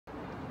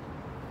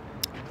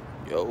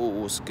Yo,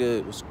 what's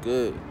good? What's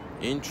good?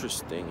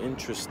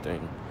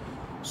 Interesting.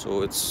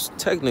 So it's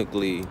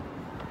technically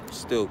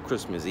still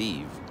Christmas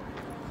Eve.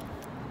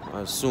 I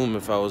assume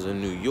if I was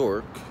in New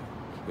York,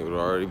 it would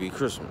already be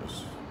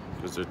Christmas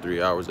because they're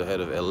 3 hours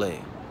ahead of LA.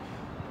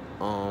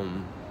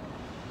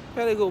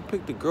 Had to go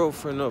pick the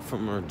girlfriend up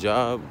from her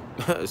job.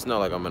 It's not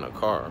like I'm in a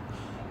car.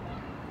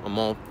 I'm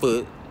on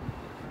foot,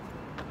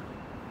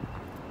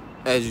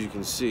 as you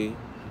can see.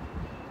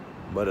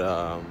 But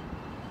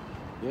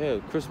yeah,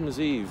 Christmas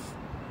Eve,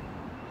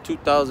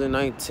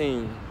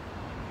 2019.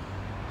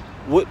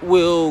 What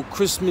will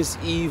Christmas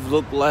Eve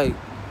look like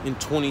in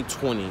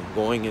 2020,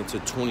 going into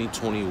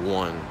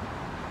 2021?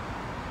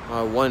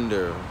 I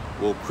wonder,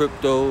 will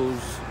cryptos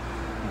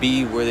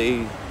be where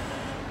they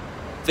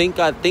think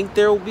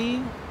they'll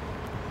be?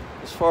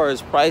 As far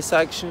as price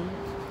action,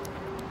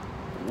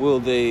 will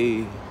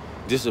they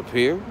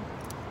disappear?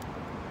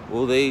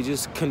 Will they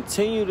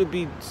continue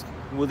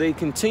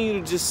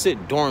to just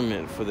sit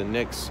dormant for the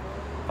next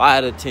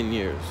 5 to 10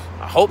 years?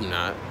 I hope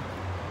not.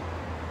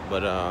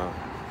 But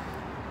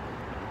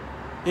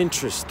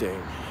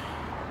interesting.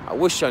 I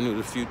wish I knew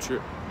the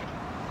future.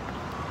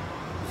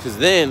 Because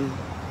then,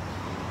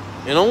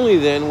 and only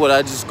then, would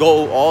I just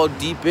go all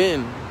deep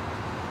in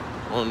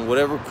on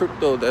whatever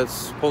crypto that's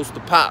supposed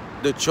to pop,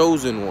 the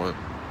chosen one.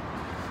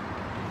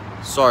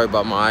 Sorry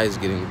about my eyes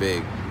getting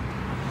big.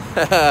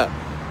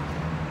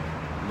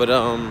 But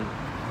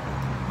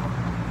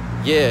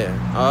yeah,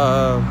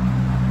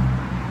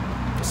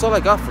 that's all I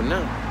got for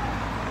now.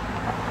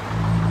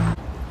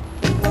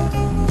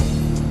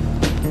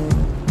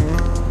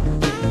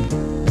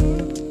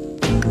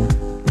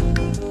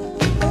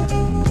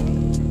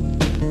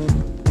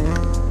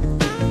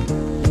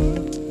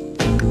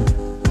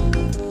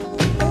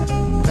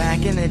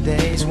 Back in the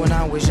days when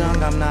I was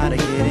young, I'm not a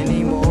kid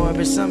anymore.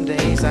 But some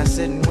days I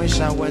sit and wish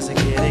I was a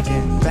kid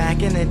again.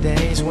 Back in the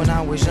days when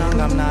I was young,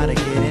 I'm not a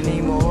kid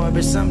anymore.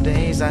 But some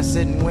days I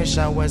sit and wish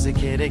I was a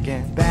kid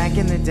again. Back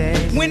in the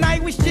days when I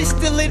was just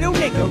a little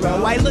nigga,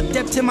 I looked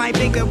up to my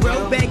bigger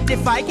bro, begged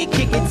if I could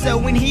kick it. So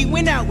when he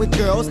went out with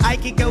girls, I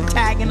could go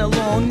tagging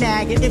along,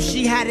 nagging. If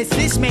she had a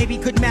sis, maybe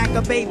could mac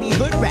a baby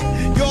hood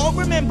rat. Y'all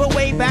remember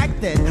way back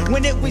then,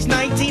 when it was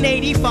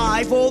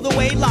 1985, all the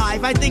way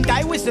live. I think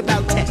I was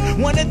about 10.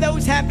 One of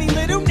those happy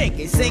little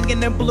niggas singing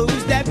the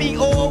blues that be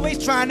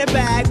always trying to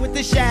bag with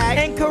the shag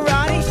and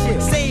karate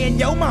shit. Saying,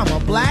 yo mama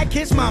black,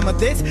 his mama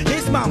this,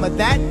 his mama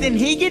that. Then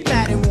he get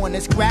mad and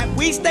wanna scrap.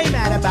 We stay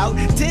mad about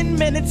 10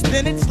 minutes,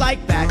 then it's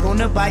like back on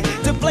the bike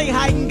to play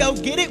hide and go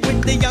get it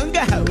with the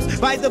younger hoes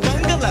by the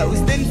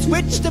bungalows. Then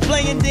switch to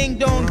playing ding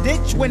dong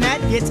ditch when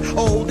that gets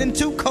old and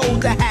too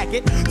cold to hack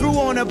it. Threw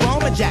on a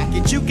bomber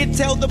jacket, you could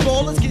tell the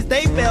ballers cause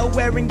they fell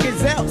wearing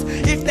gazelles.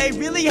 If they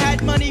really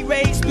had money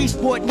raised, we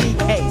sport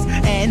Nikes.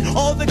 And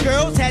all the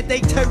girls had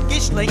they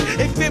Turkish link.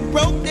 If it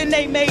broke, then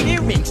they made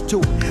earrings to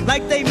it,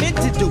 like they meant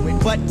to do it.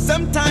 But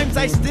sometimes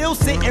I still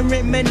sit and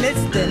reminisce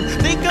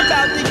and think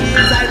about the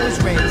years I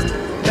was raised.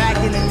 Back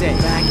in the day,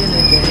 back in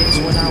the days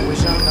when I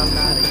was young, I'm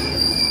not a